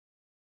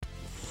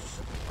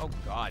Oh,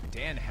 God,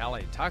 Dan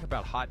Hellie. Talk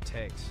about hot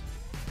takes.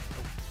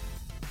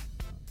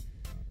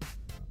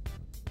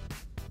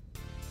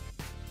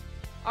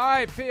 All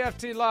right,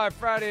 PFT Live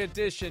Friday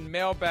edition,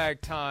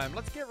 mailbag time.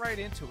 Let's get right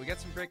into it. We got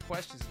some great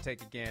questions to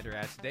take a gander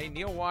at today.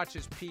 Neil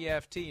watches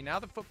PFT. Now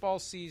the football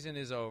season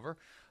is over.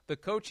 The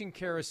coaching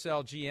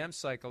carousel GM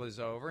cycle is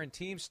over, and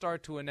teams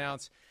start to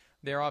announce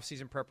their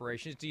offseason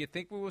preparations. Do you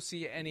think we will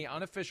see any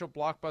unofficial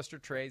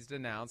blockbuster trades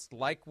announced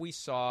like we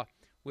saw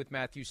with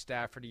Matthew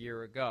Stafford a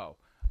year ago?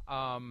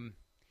 And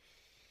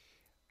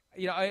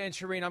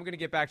Shireen, I'm going to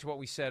get back to what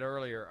we said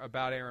earlier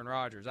about Aaron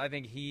Rodgers. I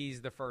think he's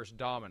the first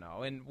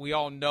domino, and we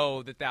all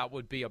know that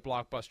would be a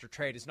blockbuster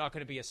trade. It's not going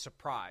to be a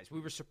surprise.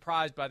 We were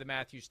surprised by the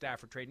Matthew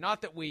Stafford trade.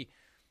 Not that we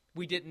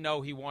didn't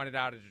know he wanted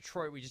out of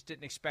Detroit. We just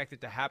didn't expect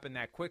it to happen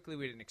that quickly.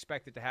 We didn't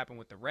expect it to happen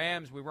with the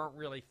Rams. We weren't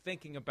really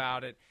thinking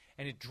about it,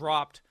 and it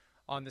dropped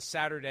on the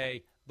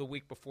Saturday the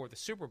week before the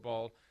Super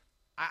Bowl.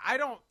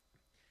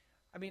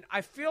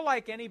 I feel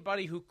like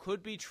anybody who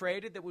could be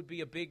traded that would be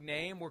a big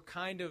name, we're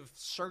kind of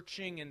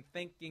searching and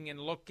thinking and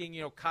looking.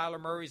 Kyler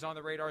Murray's on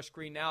the radar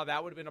screen now.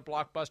 That would have been a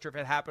blockbuster if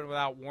it happened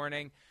without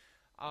warning.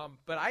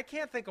 But I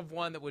can't think of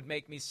one that would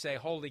make me say,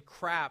 holy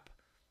crap,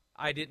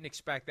 I didn't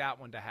expect that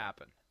one to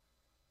happen.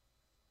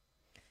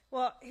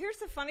 Well, here's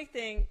the funny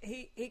thing.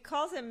 He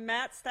calls him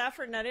Matt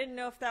Stafford, and I didn't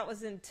know if that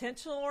was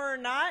intentional or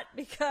not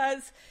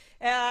because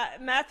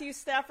Matthew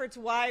Stafford's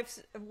wife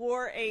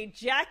wore a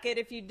jacket,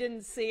 if you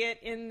didn't see it,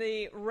 in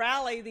the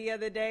rally the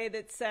other day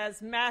that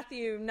says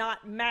Matthew,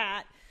 not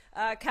Matt,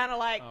 kind of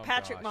like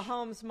Patrick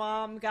Mahomes'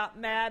 mom got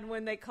mad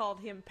when they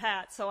called him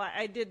Pat. So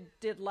I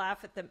did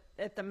laugh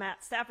at the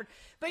Matt Stafford.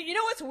 But you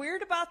know what's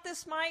weird about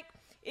this, Mike,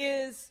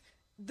 is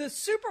the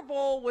Super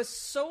Bowl was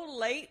so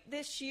late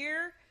this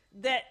year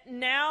that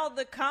now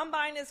the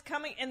combine is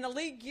coming and the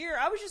league year.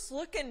 I was just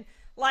looking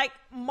like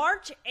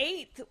March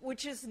 8th,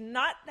 which is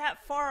not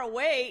that far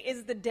away,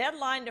 is the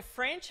deadline to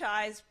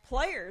franchise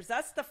players.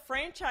 That's the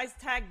franchise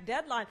tag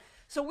deadline.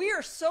 So we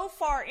are so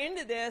far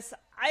into this,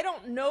 I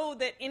don't know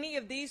that any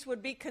of these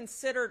would be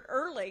considered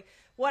early.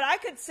 What I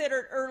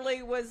considered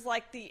early was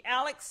like the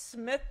Alex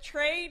Smith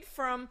trade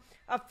from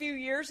a few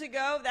years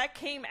ago. That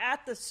came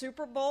at the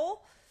Super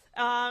Bowl.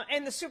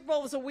 And the Super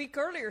Bowl was a week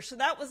earlier, so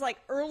that was like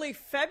early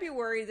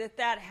February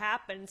that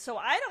happened. So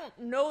I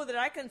don't know that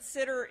I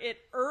consider it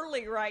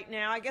early right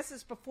now. I guess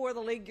it's before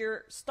the league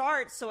year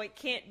starts, so it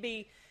can't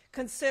be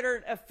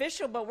considered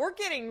official. But we're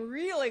getting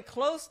really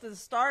close to the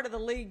start of the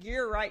league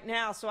year right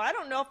now, so I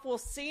don't know if we'll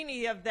see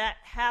any of that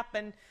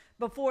happen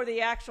before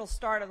the actual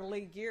start of the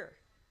league year.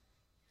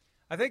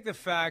 I think the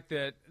fact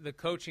that the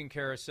coaching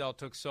carousel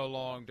took so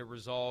long to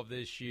resolve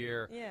this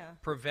year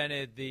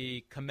prevented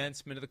the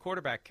commencement of the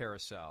quarterback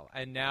carousel.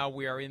 And now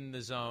we are in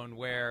the zone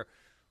where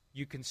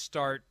you can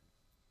start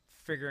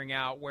figuring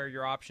out where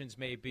your options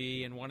may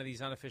be, and one of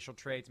these unofficial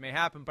trades may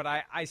happen. But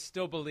I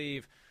still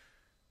believe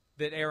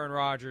that Aaron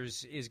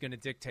Rodgers is going to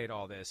dictate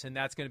all this, and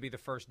that's going to be the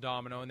first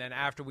domino. And then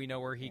after we know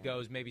where he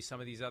goes, maybe some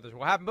of these others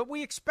will happen. But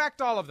we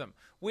expect all of them.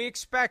 We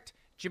expect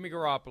Jimmy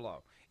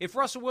Garoppolo. If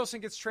Russell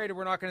Wilson gets traded,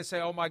 we're not going to say,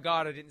 oh, my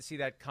God, I didn't see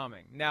that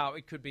coming. Now,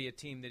 it could be a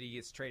team that he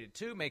gets traded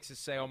to, makes us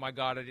say, oh, my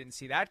God, I didn't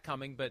see that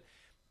coming. But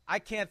I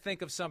can't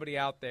think of somebody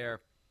out there,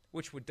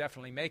 which would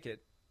definitely make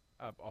it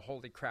a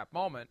holy crap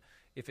moment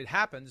if it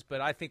happens.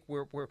 But I think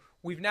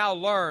we've now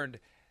learned,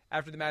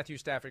 after the Matthew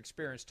Stafford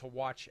experience, to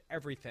watch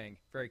everything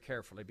very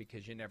carefully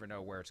because you never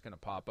know where it's going to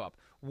pop up.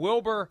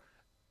 Wilbur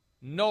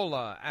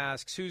Nola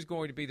asks, who's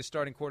going to be the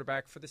starting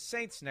quarterback for the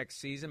Saints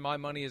next season? My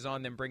money is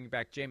on them bringing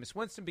back Jameis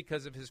Winston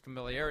because of his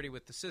familiarity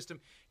with the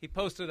system. He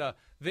posted a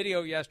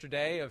video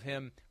yesterday of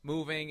him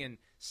moving and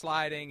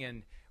sliding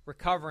and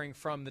recovering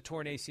from the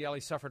torn ACL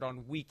he suffered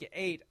on Week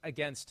 8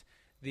 against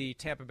the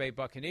Tampa Bay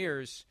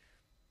Buccaneers.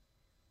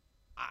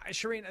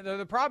 Shireen,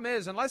 the problem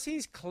is, unless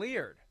he's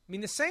cleared,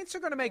 the Saints are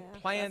going to make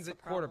plans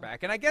at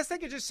quarterback. And I guess they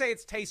could just say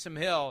it's Taysom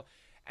Hill,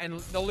 and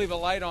they'll leave a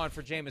light on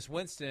for Jameis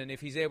Winston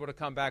if he's able to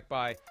come back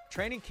by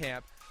training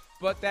camp.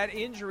 But that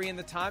injury and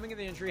the timing of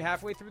the injury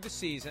halfway through the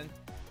season,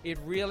 it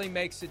really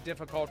makes it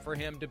difficult for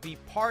him to be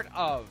part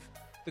of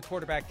the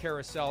quarterback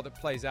carousel that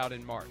plays out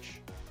in March.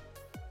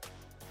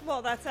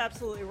 Well, that's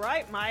absolutely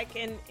right, Mike.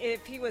 And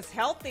if he was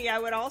healthy, I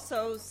would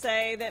also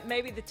say that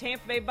maybe the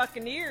Tampa Bay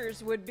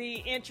Buccaneers would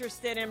be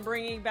interested in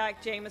bringing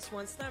back Jameis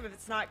Winston if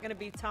it's not going to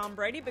be Tom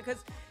Brady,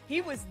 because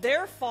he was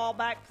their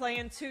fallback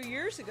plan 2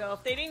 years ago.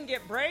 If they didn't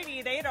get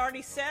Brady, they had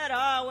already said,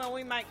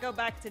 we might go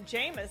back to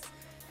Jameis.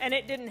 And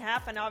it didn't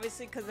happen,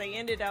 obviously, because they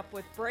ended up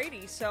with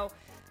Brady. So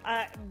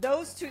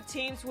those two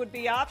teams would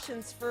be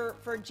options for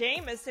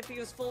Jameis if he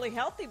was fully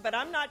healthy, but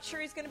I'm not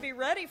sure he's going to be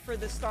ready for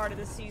the start of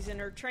the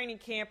season or training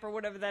camp or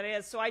whatever that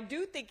is. So I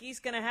do think he's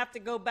going to have to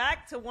go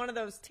back to one of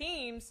those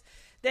teams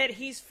that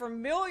he's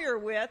familiar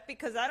with,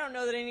 because I don't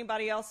know that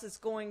anybody else is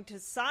going to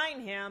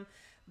sign him.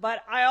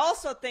 But I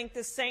also think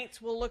the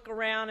Saints will look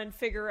around and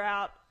figure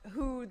out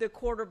who the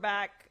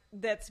quarterback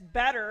that's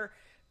better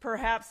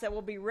perhaps that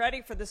will be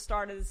ready for the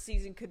start of the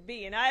season could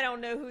be. And I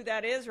don't know who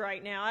that is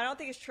right now. I don't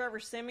think it's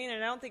Trevor Siemian,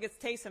 and I don't think it's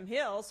Taysom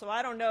Hill, so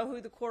I don't know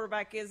who the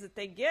quarterback is that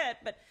they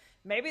get. But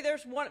maybe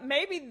there's one.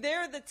 Maybe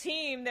they're the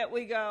team that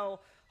we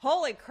go,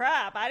 holy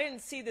crap, I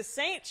didn't see the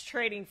Saints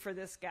trading for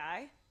this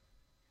guy.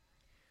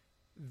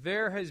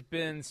 There has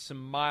been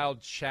some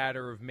mild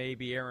chatter of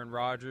maybe Aaron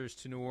Rodgers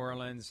to New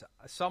Orleans.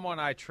 Someone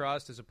I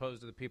trust as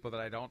opposed to the people that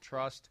I don't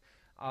trust.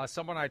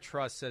 Someone I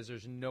trust says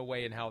there's no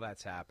way in hell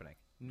that's happening.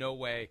 No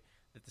way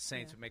that the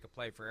Saints would make a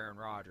play for Aaron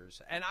Rodgers.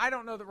 And I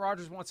don't know that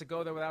Rodgers wants to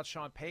go there without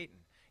Sean Payton.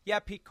 Yeah,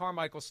 Pete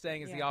Carmichael's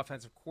staying as the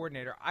offensive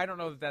coordinator. I don't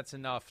know that that's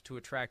enough to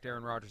attract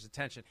Aaron Rodgers'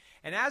 attention.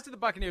 And as to the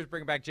Buccaneers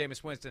bringing back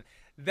Jameis Winston,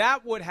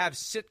 that would have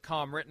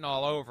sitcom written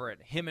all over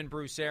it, him and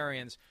Bruce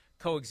Arians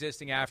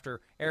coexisting after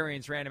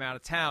Arians ran him out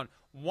of town.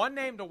 One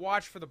name to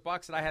watch for the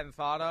Bucs that I hadn't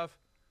thought of,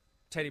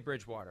 Teddy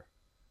Bridgewater.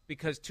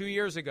 Because 2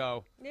 years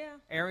ago,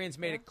 Arians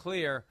made it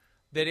clear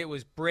that it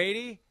was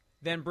Brady,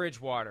 then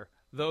Bridgewater.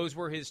 Those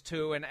were his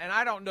two. And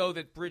I don't know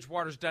that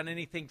Bridgewater's done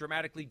anything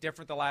dramatically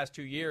different the last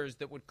 2 years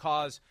that would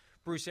cause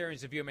Bruce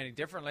Arians to view him any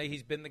differently.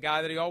 He's been the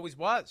guy that he always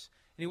was.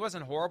 And he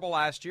wasn't horrible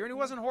last year, and he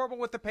wasn't horrible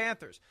with the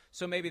Panthers.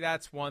 So maybe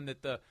that's one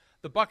that the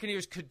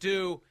Buccaneers could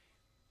do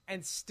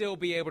and still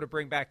be able to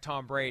bring back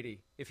Tom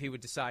Brady if he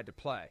would decide to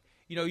play.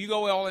 You know, you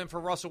go all in for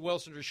Russell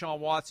Wilson or Deshaun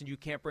Watson, you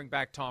can't bring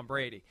back Tom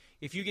Brady.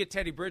 If you get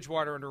Teddy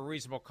Bridgewater under a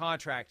reasonable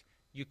contract,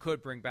 you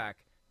could bring back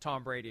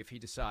Tom Brady if he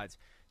decides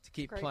to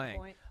keep playing.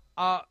 Point.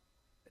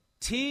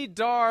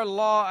 T-Dar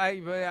Law,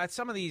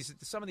 some of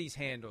these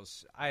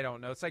handles, I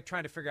don't know. It's like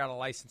trying to figure out a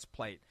license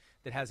plate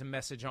that has a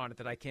message on it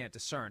that I can't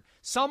discern.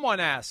 Someone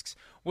asks,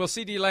 will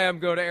CeeDee Lamb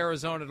go to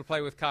Arizona to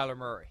play with Kyler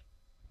Murray?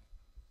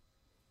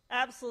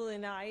 Absolutely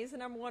not. He's the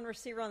number one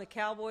receiver on the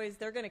Cowboys.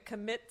 They're going to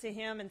commit to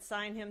him and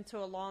sign him to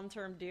a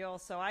long-term deal.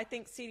 So I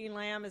think CeeDee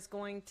Lamb is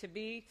going to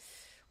be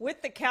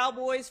with the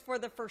Cowboys for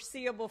the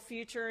foreseeable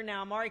future.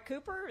 Now, Amari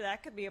Cooper,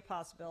 that could be a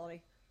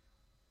possibility.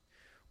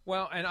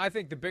 Well, and I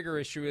think the bigger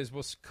issue is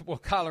will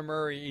Kyler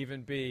Murray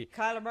even be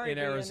in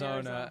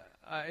Arizona?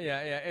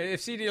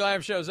 If CeeDee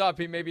Lamb shows up,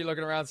 he may be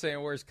looking around saying,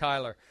 where's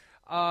Kyler?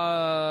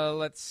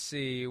 Let's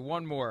see.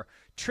 One more.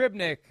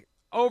 Tribnick.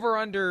 Over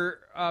under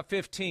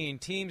 15,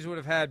 teams would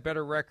have had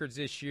better records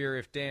this year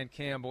if Dan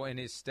Campbell and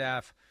his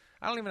staff.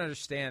 I don't even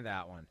understand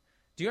that one.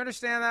 Do you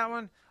understand that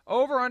one?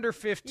 Over under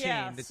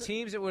 15, the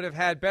teams that would have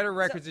had better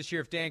records this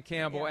year if Dan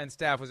Campbell and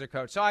staff was their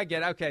coach. So I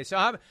get it. Okay,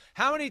 so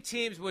how many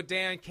teams would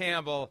Dan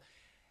Campbell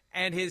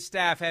and his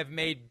staff have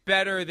made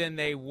better than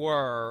they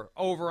were?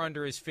 Over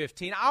under is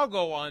 15. I'll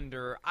go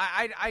under.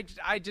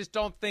 I just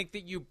don't think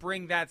that you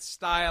bring that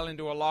style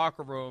into a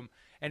locker room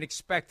and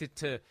expect it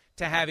to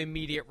have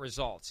immediate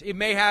results. It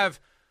may have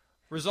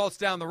results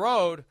down the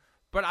road,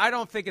 but I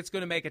don't think it's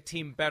going to make a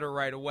team better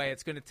right away.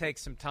 It's going to take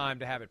some time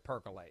to have it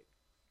percolate.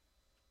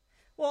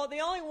 Well, the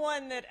only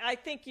one that I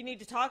think you need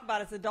to talk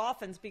about is the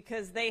Dolphins,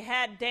 because they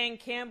had Dan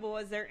Campbell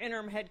as their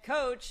interim head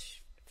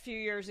coach a few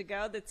years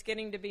ago. That's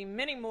getting to be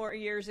many more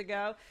years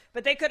ago.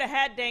 But they could have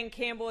had Dan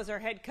Campbell as their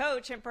head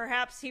coach, and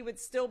perhaps he would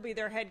still be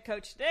their head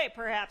coach today.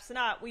 Perhaps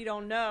not. We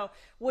don't know.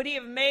 Would he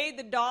have made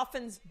the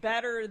Dolphins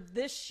better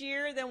this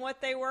year than what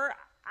they were?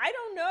 I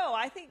don't know.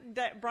 I think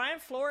that Brian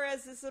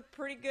Flores is a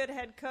pretty good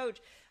head coach.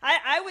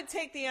 I would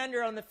take the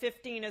under on the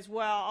 15 as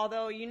well,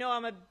 although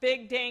I'm a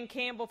big Dan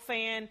Campbell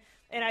fan,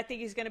 and I think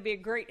he's going to be a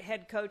great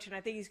head coach, and I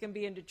think he's going to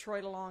be in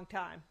Detroit a long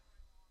time.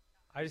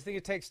 I just think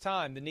it takes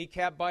time. The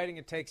kneecap biting,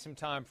 it takes some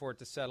time for it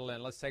to settle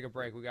in. Let's take a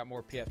break. We got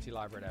more PFT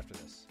Live right after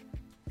this.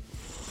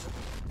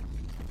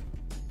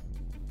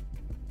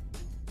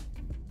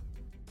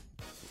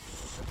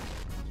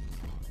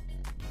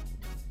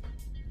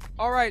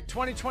 All right,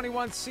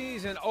 2021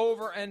 season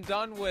over and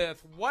done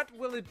with. What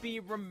will it be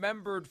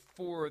remembered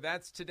for?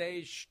 That's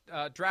today's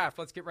draft.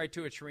 Let's get right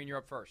to it. Shireen, you're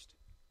up first.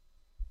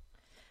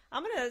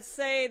 I'm going to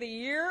say the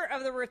year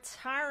of the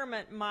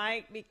retirement,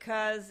 Mike,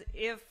 because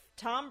if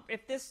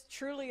this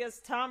truly is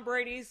Tom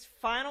Brady's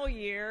final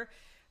year,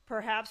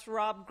 perhaps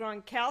Rob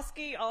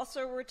Gronkowski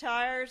also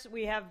retires.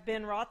 We have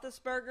Ben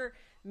Roethlisberger,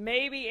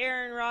 maybe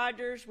Aaron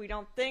Rodgers. We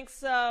don't think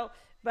so.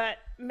 But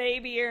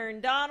maybe Aaron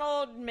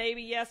Donald,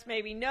 maybe yes,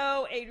 maybe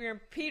no. Adrian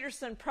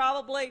Peterson,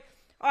 probably.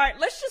 All right,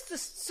 let's just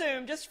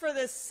assume, just for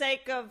the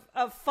sake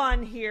of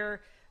fun here,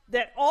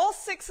 that all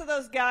 6 of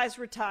those guys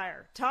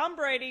retire. Tom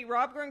Brady,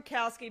 Rob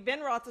Gronkowski,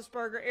 Ben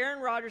Roethlisberger,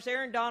 Aaron Rodgers,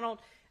 Aaron Donald,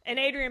 and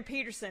Adrian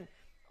Peterson.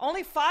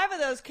 Only 5 of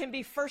those can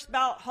be first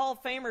ballot Hall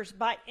of Famers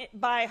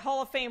by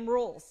Hall of Fame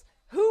rules.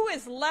 Who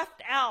is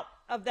left out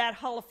of that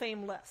Hall of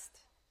Fame list?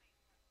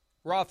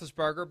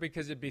 Roethlisberger,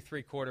 because it'd be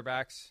 3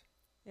 quarterbacks.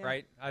 Yeah.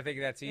 Right? I think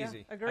that's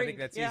easy. Agreed. I think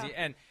that's easy.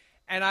 And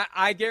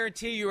I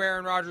guarantee you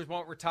Aaron Rodgers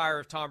won't retire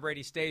if Tom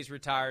Brady stays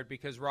retired,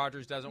 because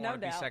Rodgers doesn't want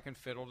to be second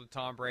fiddle to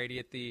Tom Brady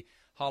at the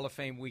Hall of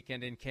Fame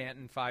weekend in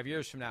Canton 5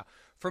 years from now.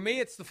 For me,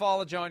 it's the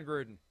fall of John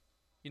Gruden.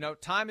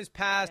 Time has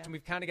passed and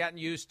we've kind of gotten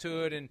used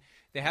to it, and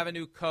they have a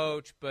new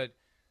coach, but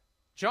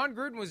John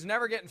Gruden was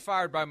never getting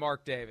fired by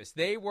Mark Davis.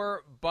 They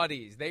were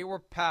buddies. They were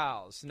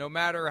pals. No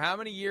matter how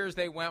many years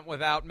they went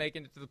without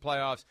making it to the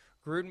playoffs,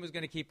 Gruden was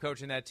going to keep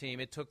coaching that team.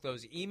 It took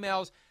those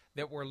emails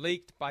that were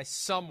leaked by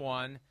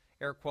someone,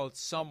 air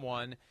quotes,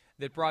 someone,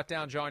 that brought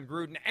down John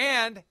Gruden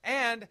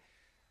and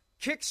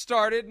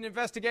kick-started an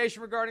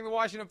investigation regarding the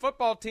Washington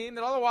football team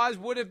that otherwise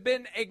would have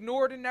been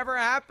ignored and never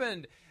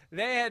happened.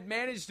 They had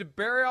managed to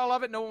bury all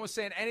of it. No one was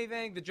saying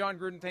anything. The John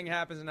Gruden thing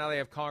happens, and now they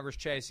have Congress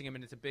chasing him,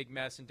 and it's a big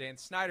mess, and Dan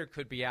Snyder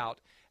could be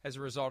out as a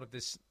result of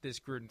this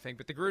Gruden thing.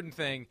 But the Gruden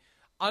thing,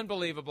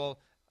 unbelievable,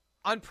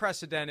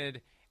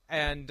 unprecedented,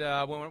 and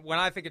when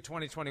I think of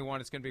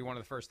 2021, it's going to be one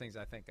of the first things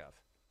I think of.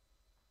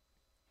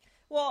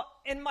 Well,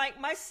 and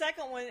my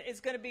second one is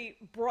going to be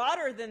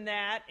broader than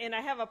that, and I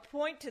have a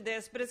point to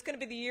this, but it's going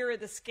to be the year of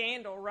the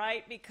scandal,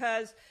 right?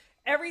 Because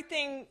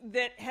everything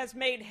that has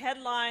made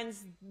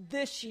headlines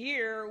this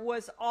year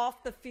was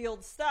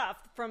off-the-field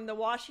stuff, from the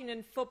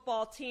Washington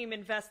football team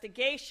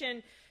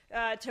investigation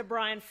to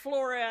Brian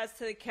Flores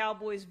to the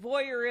Cowboys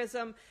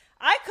voyeurism.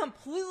 I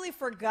completely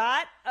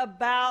forgot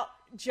about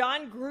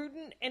John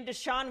Gruden and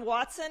Deshaun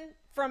Watson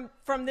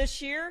from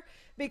this year,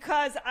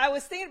 because I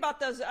was thinking about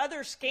those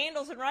other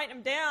scandals and writing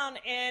them down,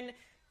 and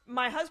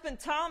my husband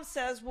Tom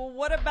says, well,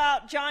 what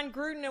about John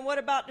Gruden and what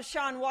about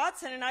Deshaun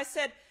Watson? And I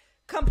said,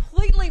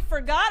 completely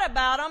forgot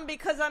about them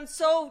because I'm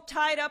so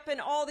tied up in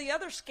all the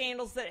other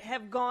scandals that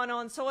have gone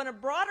on. So in a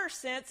broader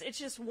sense, it's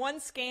just one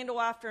scandal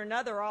after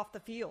another off the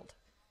field.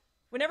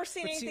 We've never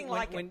seen anything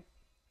like it.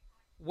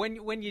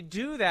 When you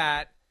do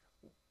that,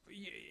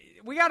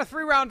 we got a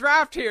 3-round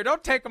draft here.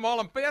 Don't take them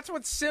all. That's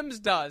what Sims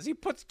does. He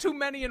puts too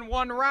many in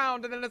one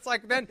round, and then it's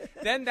like then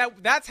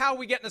that's how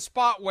we get in a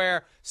spot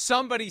where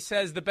somebody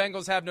says the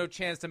Bengals have no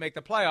chance to make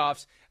the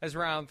playoffs as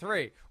round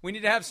 3. We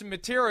need to have some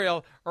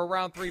material, or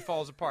round 3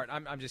 falls apart.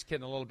 I'm just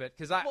kidding a little bit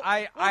because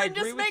I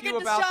agree with you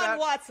about that.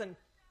 Watson.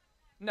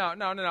 No.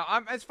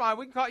 It's fine.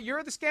 We can call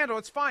you're the scandal.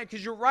 It's fine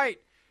because you're right.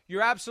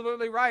 You're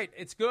absolutely right.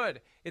 It's good.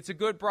 It's a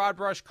good broad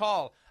brush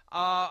call.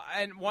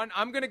 And one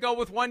I'm going to go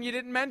with one you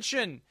didn't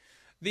mention.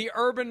 The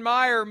Urban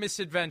Meyer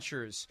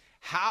misadventures.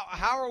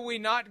 How are we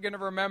not going to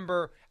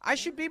remember? I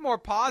should be more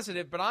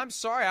positive, but I'm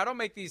sorry. I don't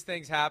make these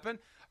things happen.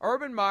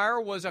 Urban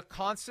Meyer was a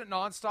constant,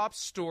 nonstop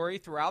story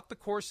throughout the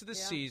course of the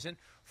season.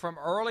 From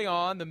early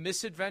on, the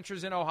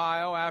misadventures in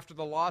Ohio after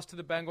the loss to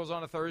the Bengals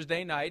on a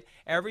Thursday night,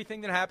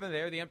 everything that happened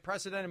there, the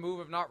unprecedented move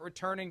of not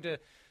returning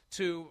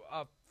to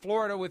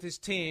Florida with his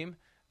team,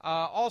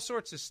 all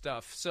sorts of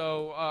stuff.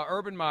 So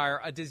Urban Meyer,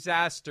 a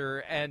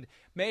disaster, and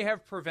may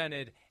have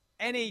prevented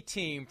any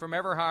team from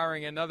ever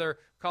hiring another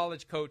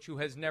college coach who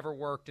has never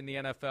worked in the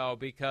NFL,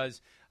 because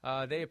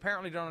they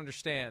apparently don't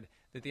understand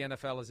that the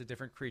NFL is a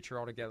different creature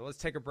altogether. Let's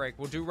take a break.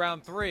 We'll do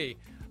round 3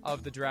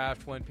 of the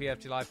draft when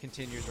PFT Live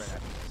continues right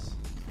after this.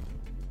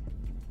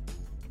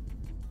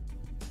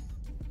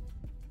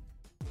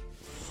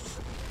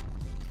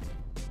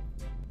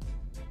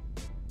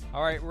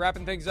 All right,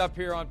 wrapping things up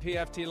here on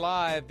PFT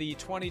Live. The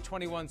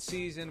 2021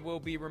 season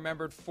will be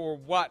remembered for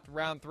what?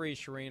 Round 3,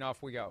 Shireen,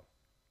 off we go.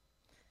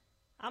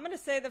 I'm going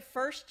to say the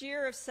first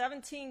year of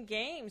 17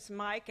 games,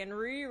 Mike, and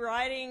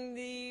rewriting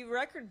the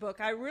record book.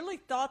 I really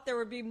thought there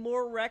would be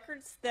more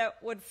records that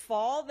would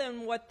fall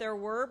than what there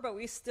were, but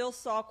we still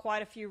saw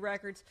quite a few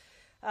records.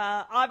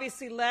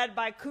 Obviously led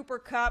by Cooper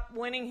Kupp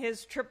winning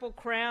his Triple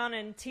Crown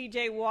and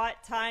T.J.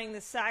 Watt tying the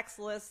sacks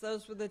list.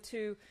 Those were the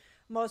two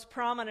most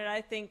prominent,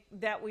 I think,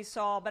 that we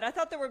saw. But I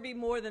thought there would be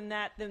more than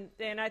that,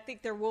 and I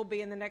think there will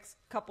be in the next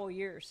couple of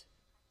years.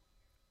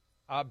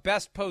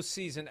 Best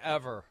postseason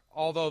ever,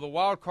 although the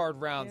wild card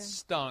round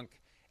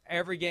stunk.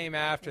 Every game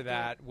after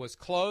that was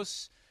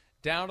close,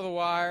 down to the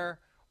wire,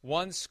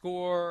 one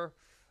score,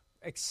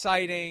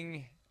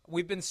 exciting.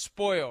 We've been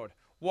spoiled.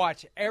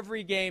 Watch,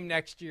 every game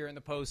next year in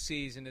the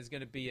postseason is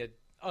going to be an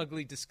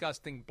ugly,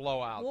 disgusting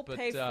blowout. We'll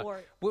pay for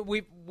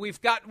it. We've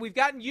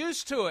gotten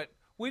used to it.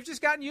 We've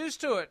just gotten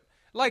used to it.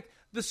 Like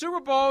the Super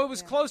Bowl, it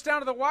was close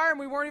down to the wire, and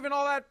we weren't even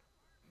all that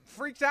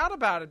freaked out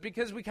about it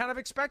because we kind of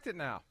expect it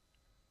now.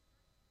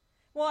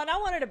 Well, and I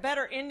wanted a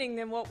better ending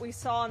than what we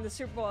saw in the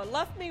Super Bowl. It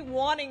left me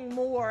wanting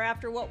more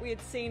after what we had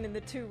seen in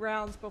the 2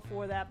 rounds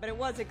before that, but it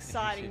was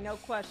exciting, no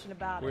question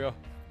about it.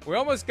 We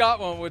almost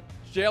got one with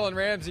Jalen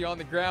Ramsey on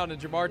the ground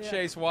and Jamar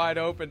Chase wide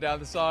open down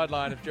the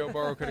sideline. If Joe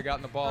Burrow could have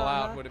gotten the ball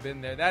out, would have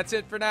been there. That's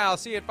it for now.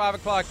 See you at 5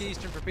 o'clock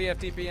Eastern for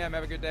PFTPM.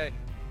 Have a good day.